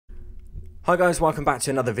Hi guys, welcome back to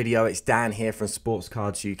another video. It's Dan here from Sports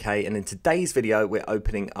Cards UK, and in today's video we're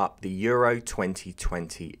opening up the Euro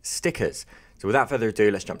 2020 stickers. So without further ado,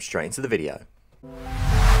 let's jump straight into the video.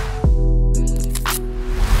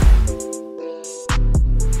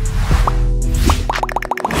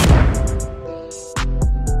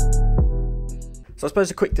 So I suppose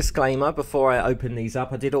a quick disclaimer before I open these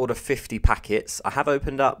up. I did order 50 packets. I have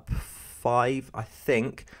opened up 5, I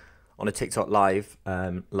think, on a TikTok live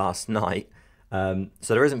last night. So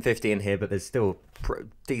there isn't 50 in here, but there's still a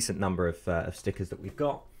decent number of stickers that we've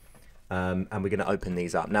got. And we're going to open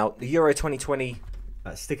these up. Now, the Euro 2020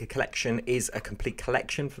 sticker collection is a complete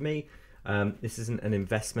collection for me. This isn't an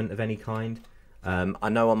investment of any kind. I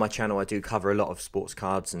know on my channel I do cover a lot of sports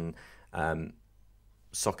cards and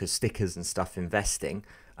soccer stickers and stuff investing.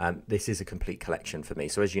 This is a complete collection for me.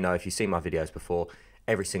 So as you know, if you've seen my videos before,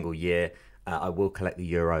 every single year I will collect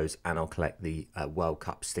the Euros and I'll collect the World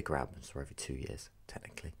Cup sticker albums for every 2 years,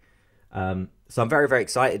 technically. So I'm very, very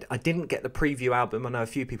excited. I didn't get the preview album. I know a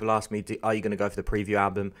few people asked me, are you going to go for the preview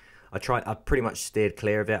album? I pretty much steered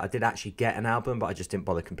clear of it. I did actually get an album, but I just didn't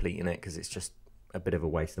bother completing it because it's just a bit of a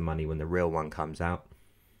waste of money when the real one comes out.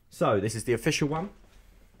 So this is the official one.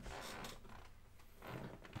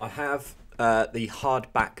 I have the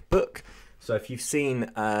hardback book. So if you've seen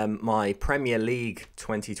my Premier League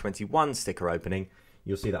 2021 sticker opening,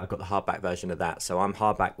 you'll see that I've got the hardback version of that. So I'm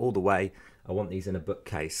hardback all the way. I want these in a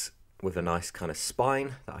bookcase with a nice kind of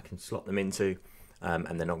spine that I can slot them into,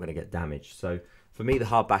 and they're not going to get damaged. So for me, the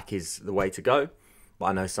hardback is the way to go. But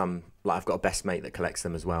I know some, like I've got a best mate that collects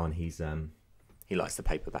them as well, and he likes the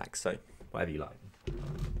paperback. So whatever you like.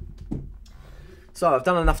 So I've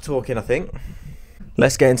done enough talking, I think.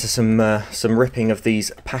 Let's get into some ripping of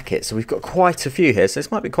these packets. So we've got quite a few here, so this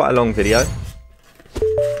might be quite a long video.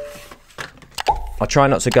 I'll try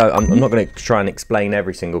not to go. I'm not going to try and explain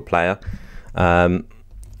every single player,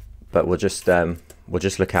 but we'll just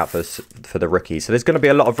look out for the rookies. So there's going to be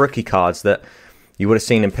a lot of rookie cards that you would have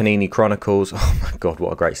seen in Panini Chronicles. Oh my God,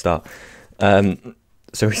 what a great start! So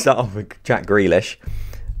we start off with Jack Grealish.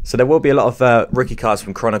 So there will be a lot of rookie cards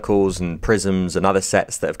from Chronicles and Prisms and other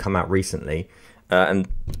sets that have come out recently. And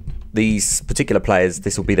these particular players,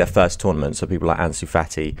 this will be their first tournament. So people like Ansu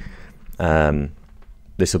Fati,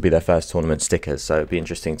 this will be their first tournament stickers. So it'll be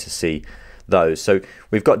interesting to see those. So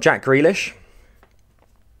we've got Jack Grealish.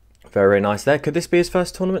 Very, very nice there. Could this be his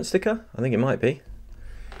first tournament sticker? I think it might be.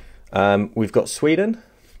 We've got Sweden.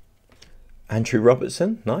 Andrew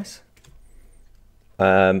Robertson, nice.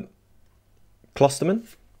 Klosterman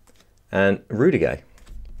and Rudiger.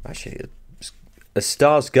 Actually, as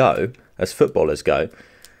stars go, as footballers go,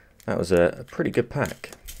 that was a pretty good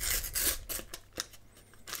pack.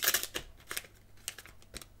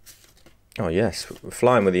 Oh yes, we're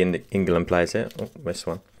flying with the England players here. Oh, missed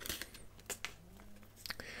one.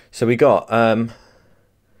 So we got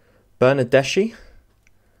Bernardeschi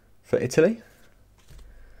for Italy.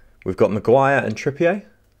 We've got Maguire and Trippier.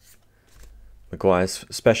 Maguire's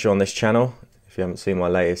special on this channel. If you haven't seen my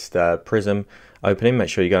latest Prism opening, make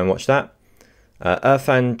sure you go and watch that.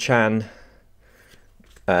 Irfan Can,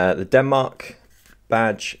 the Denmark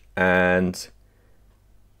badge, and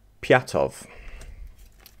Pyatov,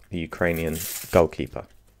 the Ukrainian goalkeeper.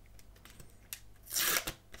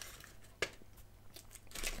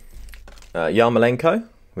 Yarmolenko,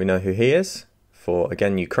 we know who he is, for,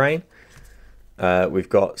 again, Ukraine. We've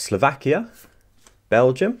got Slovakia,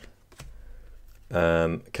 Belgium,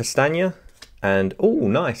 Castagna, and, oh,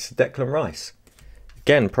 nice, Declan Rice.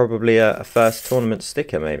 Again, probably a first tournament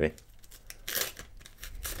sticker, maybe.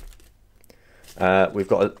 We've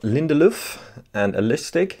got a Lindelöf and a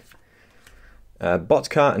Lustig.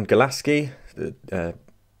 Botka and Golaski.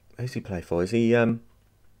 Who's he play for? Is he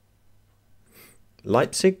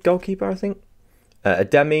Leipzig goalkeeper, I think?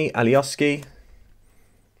 Ademi, Alioski,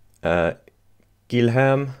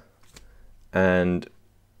 Guilherme, and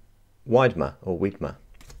Wiedmer.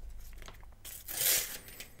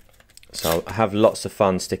 So I'll have lots of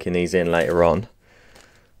fun sticking these in later on.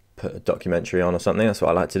 Put a documentary on or something, that's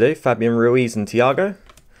what I like to do. Fabian Ruiz and Thiago.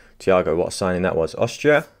 Thiago, what signing that was?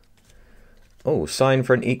 Austria. Oh, sign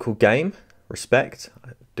for an equal game. Respect. I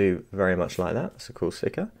do very much like that. That's a cool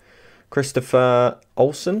sticker. Christopher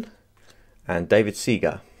Olsen and David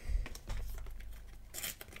Seager.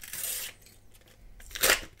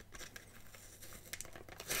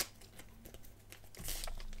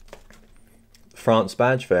 France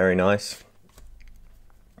badge, very nice.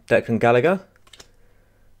 Declan Gallagher,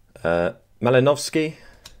 Malinovsky,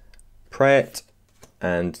 Praet,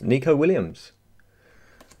 and Nico Williams,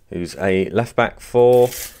 who's a left back for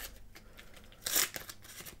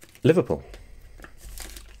Liverpool.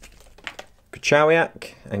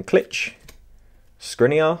 Kuchawiak and Klitsch.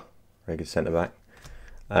 Skriniar, very good centre-back.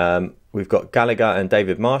 We've got Gallagher and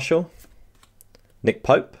David Marshall. Nick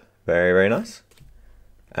Pope, very, very nice.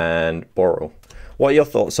 And Borrell. What are your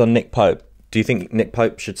thoughts on Nick Pope? Do you think Nick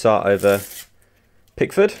Pope should start over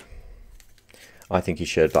Pickford? I think he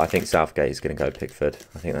should, but I think Southgate is going to go Pickford.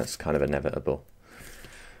 I think that's kind of inevitable.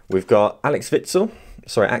 We've got Axel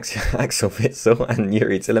Witsel and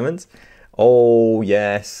Yuri Tillemans. Oh,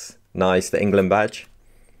 yes. Nice, the England badge.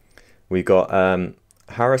 We've got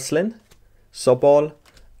Haraslin, Sobol,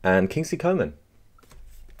 and Kingsley Coman.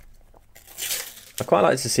 I quite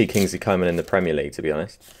like to see Kingsley Coman in the Premier League, to be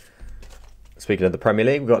honest. Speaking of the Premier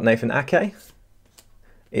League, we've got Nathan Ake,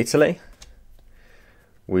 Italy.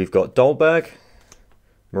 We've got Dolberg,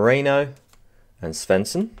 Moreno, and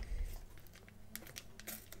Svensson.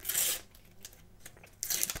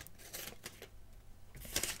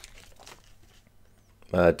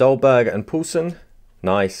 Dolberg and Poulsen.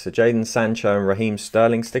 Nice. A Jadon Sancho and Raheem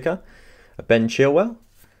Sterling sticker. A Ben Chilwell.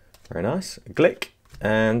 Very nice. A Glick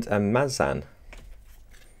and a Mazan.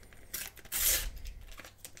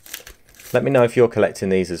 Let me know if you're collecting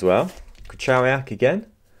these as well. Kuchawiak again.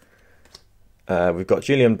 We've got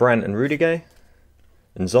Julian Brandt and Rudiger.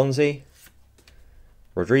 And Zonzi.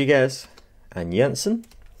 Rodriguez. And Jensen.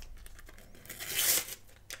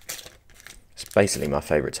 It's basically my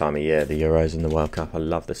favourite time of year, the Euros and the World Cup. I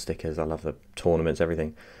love the stickers. I love the tournaments,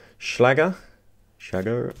 everything. Schlager.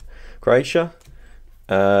 Croatia.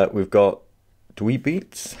 We've got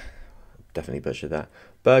Dweebeats. Definitely butchered that.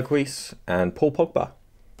 Berghuis and Paul Pogba.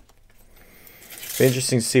 Be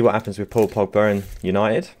interesting to see what happens with Paul Pogba and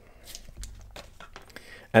United.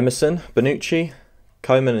 Emerson, Bonucci,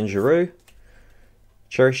 Coman and Giroud,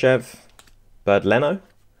 Cheryshev, Bird Leno,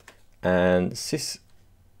 and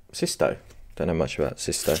Sisto. Don't know much about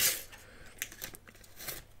Sisto.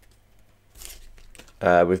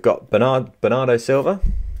 We've got Bernardo Silva,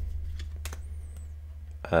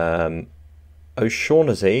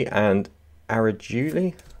 O'Shaughnessy and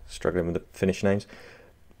Arajuli, struggling with the Finnish names,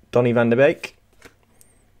 Donny van der Beek,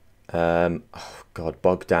 oh God,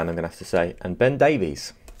 Bogdan, I'm going to have to say, and Ben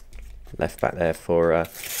Davies, left back there for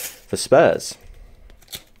Spurs.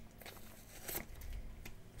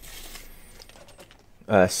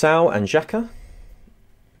 Sal and Xhaka.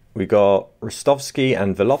 We got Rostovsky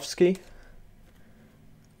and Velovsky.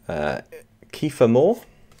 Kiefer Moore.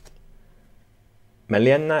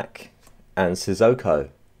 Melienak and Sissoko.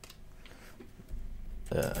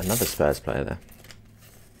 Another Spurs player there.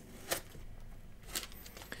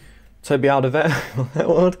 Toby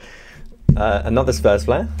Alderweireld, another Spurs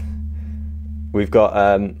player. We've got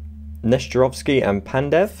Nestorovsky and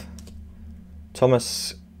Pandev,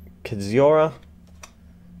 Thomas Kadziora,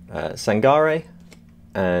 Sangare,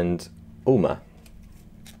 and Ulmer.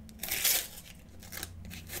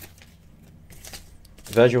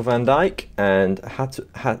 Virgil van Dijk and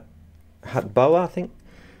Hatboa, I think.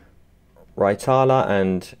 Raitala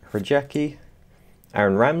and Hrjeki,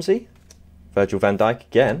 Aaron Ramsey, Virgil van Dijk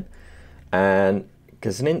again, and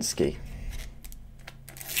Gazninski.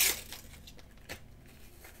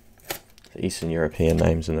 The Eastern European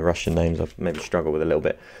names and the Russian names I maybe struggle with a little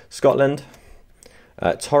bit. Scotland,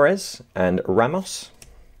 Torres and Ramos,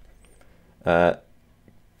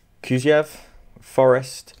 Kuzyev,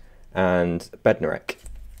 Forrest, and Bednarek.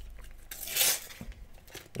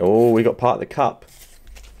 Oh, we got part of the cup.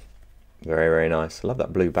 Very, very nice. I love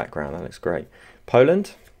that blue background. That looks great.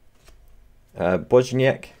 Poland,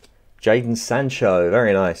 Bozniak, Jadon Sancho.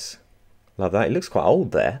 Very nice. Love that. He looks quite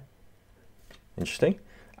old there. Interesting.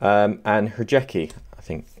 And Hrjeki, I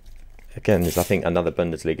think. Again, there's, I think, another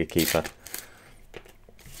Bundesliga keeper.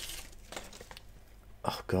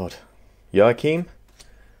 Oh, God. Joachim,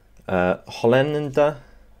 Hollander,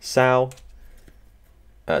 Sal,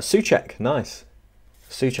 Souček. Nice.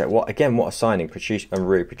 Souček, what a signing. And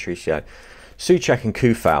Rui Patricio. Souček and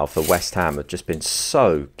Kufal for West Ham have just been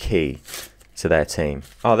so key to their team.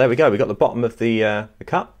 Oh, there we go. We got the bottom of the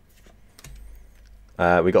cup.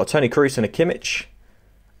 We got a Tony Kroos and a Kimmich,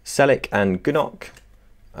 Selic and Gunnock,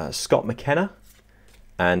 Scott McKenna,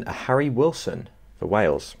 and a Harry Wilson for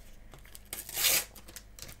Wales.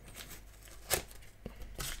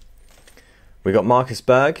 We got Marcus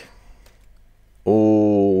Berg.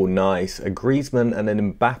 Oh, nice. A Griezmann and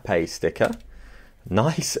an Mbappe sticker.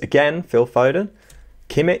 Nice. Again, Phil Foden.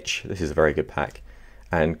 Kimmich. This is a very good pack.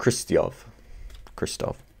 And Christoph.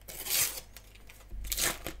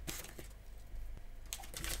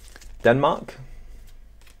 Denmark.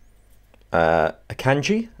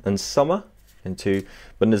 Akanji and Sommer into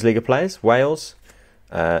Bundesliga players. Wales.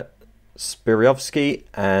 Spirovsky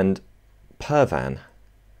and Pervan.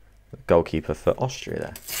 goalkeeper for Austria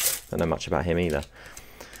there. Don't know much about him either.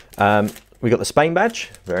 We got the Spain badge,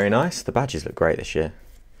 very nice. The badges look great this year.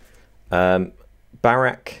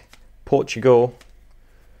 Barak, Portugal,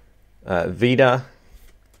 Vida,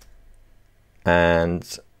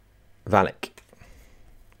 and Valic,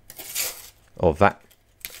 or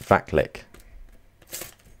Vaklik.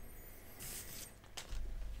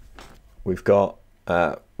 We've got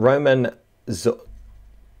Roman Zobnin.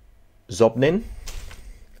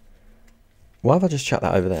 Why have I just chucked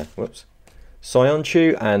that over there? Whoops.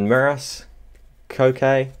 Soyuncu and Miras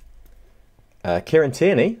Koke. Kieran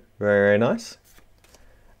Tierney, very, very nice.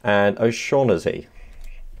 And O'Shaughnessy.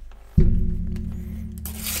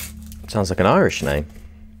 Sounds like an Irish name.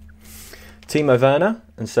 Timo Werner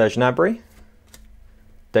and Serge Gnabry.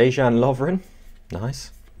 Dejan Lovren,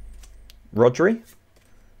 nice. Rodri,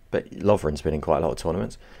 but Lovren's been in quite a lot of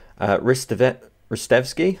tournaments.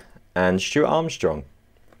 Ristevski and Stuart Armstrong.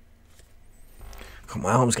 God,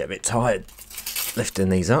 my arms get a bit tired lifting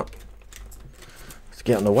these up. Let's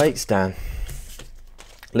get on the weights down.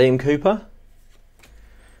 Liam Cooper.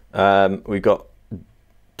 We've got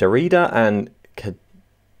Derrida and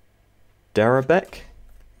Kaderabek.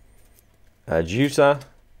 Jusa,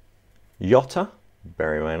 Jota,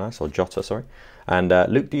 very, very nice, or Jota, sorry. And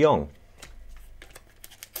Luke de Jong.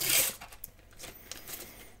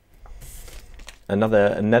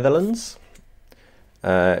 Another Netherlands.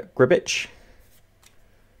 Gribic.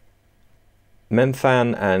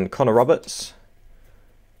 Memfan and Connor Roberts.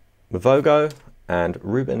 Mavogo and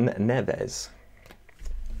Ruben Neves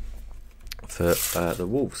for the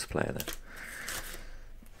Wolves player there.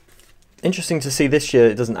 Interesting to see this year.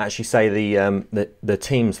 It doesn't actually say the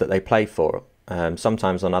teams that they play for.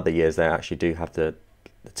 Sometimes on other years they actually do have the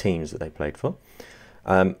teams that they played for.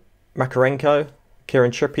 Makarenko,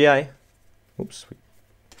 Kieran Trippier, oops,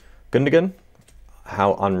 Gundogan.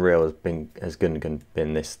 How unreal has Gundogan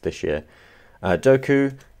been this year?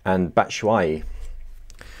 Doku and Batshuayi.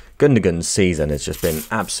 Gundogan's season has just been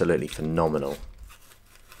absolutely phenomenal.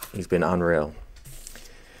 He's been unreal.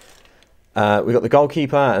 We've got the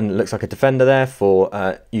goalkeeper and looks like a defender there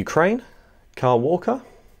for Ukraine, Carl Walker.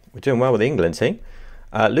 We're doing well with the England team.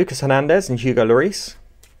 Lucas Hernandez and Hugo Lloris.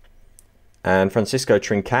 And Francisco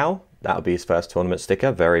Trincao. That'll be his first tournament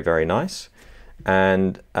sticker. Very, very nice.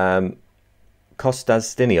 And Kostas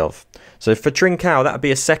Diniov. So for Trincao, that would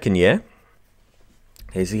be a second year.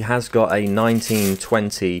 He has got a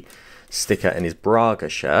 1920 sticker in his Braga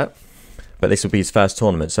shirt. But this will be his first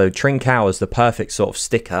tournament. So Trincao is the perfect sort of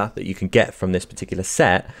sticker that you can get from this particular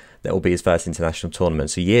set. That will be his first international tournament.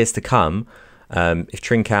 So years to come, if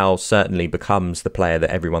Trincao certainly becomes the player that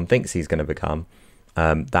everyone thinks he's going to become,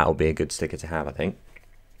 that will be a good sticker to have, I think.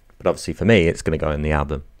 But obviously for me, it's going to go in the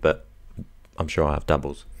album. But I'm sure I have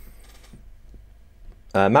doubles.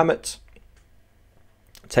 Mamet,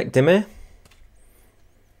 Tekdemir,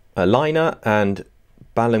 Liner and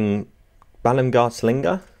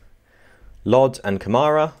Balamgartlinger. Lod and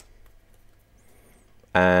Kamara,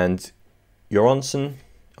 and Joransson,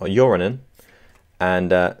 or Joranen, and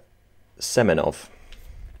Semenov.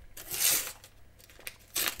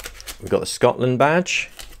 We've got the Scotland badge.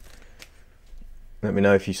 Let me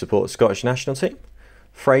know if you support the Scottish national team.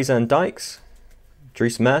 Fraser and Dykes,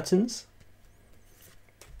 Dries Mertens,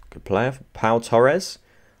 good player. Pau Torres,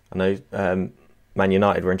 I know Man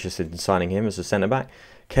United were interested in signing him as a centre-back.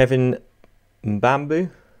 Kevin Mbabu,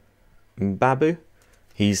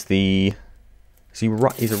 he's a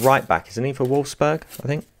right back, isn't he, for Wolfsburg, I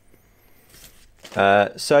think.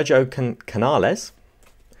 Sergio Canales.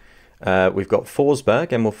 We've got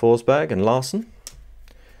Forsberg, Emil Forsberg and Larson.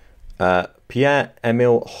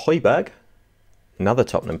 Pierre-Emil Højbjerg, another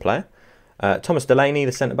Tottenham player. Thomas Delaney,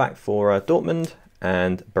 the centre back for Dortmund,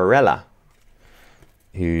 and Barella,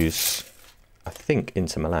 who's I think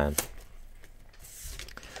Inter Milan.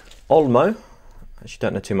 Olmo. Actually,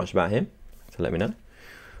 don't know too much about him, so let me know.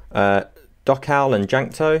 Dokal and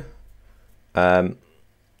Jankto.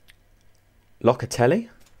 Locatelli.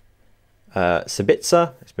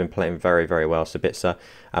 Sabitzer. He's been playing very, very well, Sabitzer.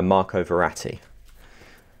 And Marco Verratti.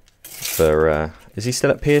 For, is he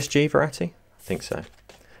still at PSG, Verratti? I think so.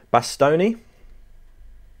 Bastoni.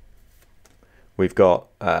 We've got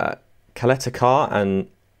Kaletakar and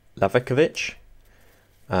Lavikovic.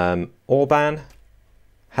 Orban.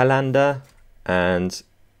 Helander. And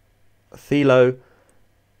Thilo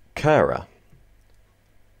Kura,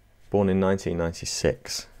 born in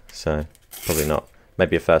 1996, so probably not.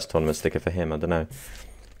 Maybe a first tournament sticker for him, I don't know.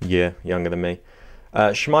 Yeah, younger than me.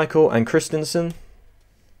 Schmeichel and Christensen.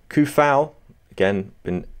 Kufau, again,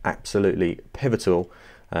 been absolutely pivotal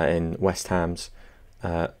in West Ham's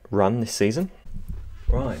run this season.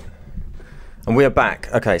 Right, And we are back.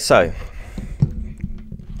 Okay, so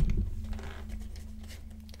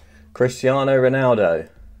Cristiano Ronaldo.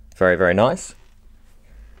 Very, very nice.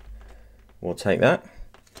 We'll take that.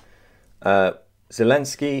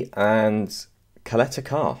 Zelensky and Kaleta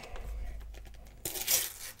Carr.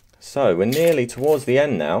 So we're nearly towards the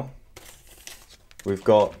end now. We've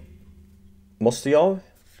got Mostyov,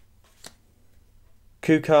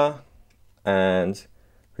 Kuka and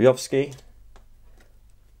Ryovsky,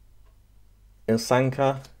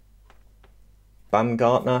 Ilsanka,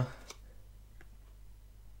 Baumgartner,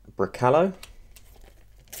 Bracalo.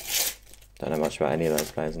 Don't know much about any of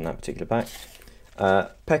those players in that particular pack.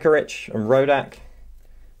 Pekaric and Rodak,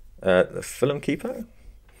 the Fulham keeper.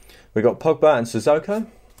 We've got Pogba and Sissoko,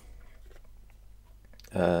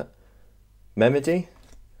 Memedi,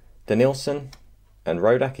 Danielson and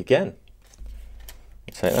Rodak again.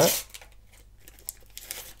 Take that.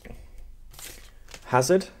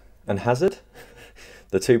 Hazard and Hazard,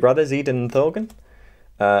 the two brothers, Eden and Thorgan.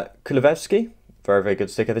 Kulevsky, very, very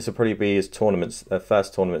good sticker. This will probably be his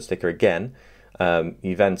first tournament sticker again.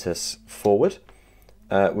 Juventus forward.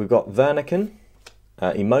 We've got Wernicke,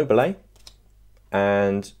 Immobile,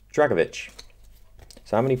 and Dragovic.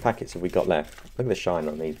 So how many packets have we got left? Look at the shine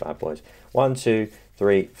on these bad boys. 1, 2,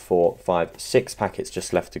 3, 4, 5, 6 packets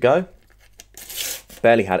just left to go.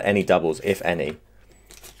 Barely had any doubles, if any.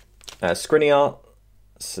 Skriniar,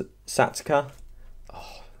 Satka.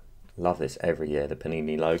 Oh, love this every year, the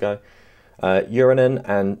Panini logo. Uranen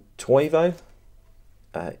and Toivo.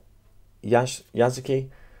 Yazuki.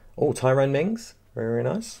 Oh, Tyrone Mings. Very, very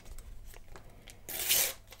nice.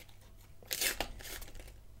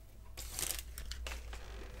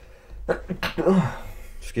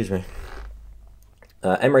 Excuse me.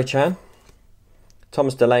 Emre Can,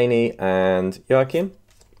 Thomas Delaney and Joachim.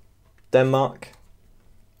 Denmark,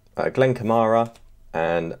 Glenn Kamara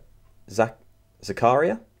and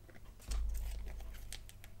Zakaria.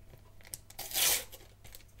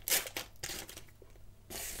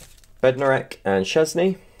 Bednarek and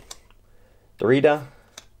Chesney. Derrida,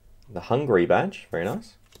 the Hungary badge, very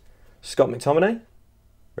nice. Scott McTominay,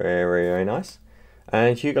 very, very, very nice.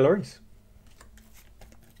 And Hugo Lloris.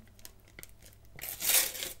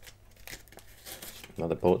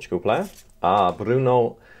 Another Portugal player.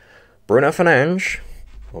 Bruno Fernandes,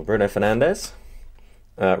 or Bruno Fernandes.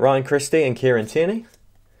 Ryan Christie and Kieran Tierney.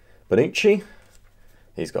 Bonucci,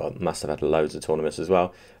 must have had loads of tournaments as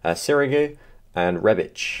well. Sirigu and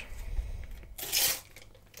Rebic.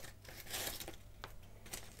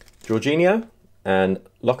 Jorginho and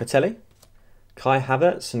Locatelli. Kai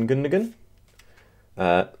Havertz and Gundogan.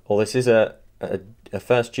 Or this is a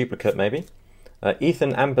first duplicate maybe.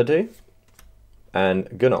 Ethan Ampadu and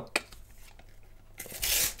Gunnock.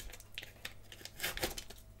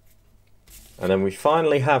 And then we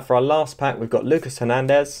finally have, for our last pack, we've got Lucas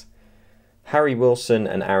Hernandez, Harry Wilson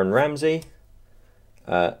and Aaron Ramsey,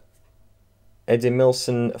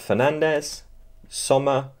 Edimilson Fernandez,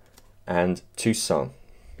 Sommer and Toussaint.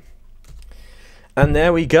 And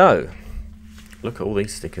there we go. Look at all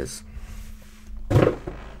these stickers.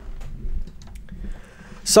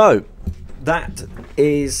 So that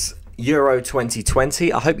is Euro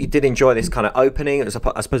 2020. I hope you did enjoy this kind of opening. It was,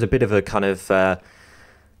 I suppose, a bit of a kind of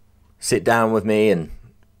sit down with me and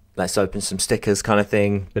let's open some stickers kind of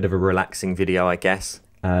thing. Bit of a relaxing video, I guess.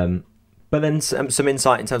 But then some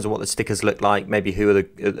insight in terms of what the stickers look like. Maybe who are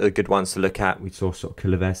the good ones to look at. We saw sort of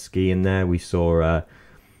Kulevsky in there. We saw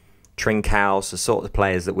Trincao, the sort of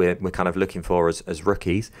players that we're kind of looking for as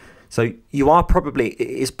rookies. So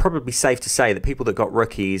it's probably safe to say that people that got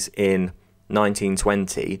rookies in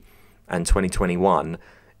 1920 and 2021,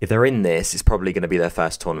 if they're in this, it's probably going to be their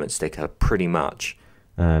first tournament sticker, pretty much.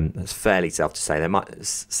 That's fairly safe to say.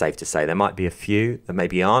 There might be a few that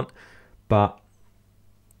maybe aren't, but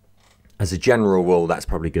as a general rule, that's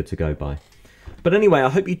probably good to go by. But anyway, I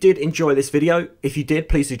hope you did enjoy this video. If you did,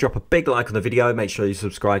 please do drop a big like on the video. Make sure you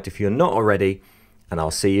subscribed if you're not already, and I'll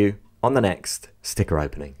see you on the next sticker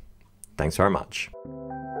opening. Thanks very much.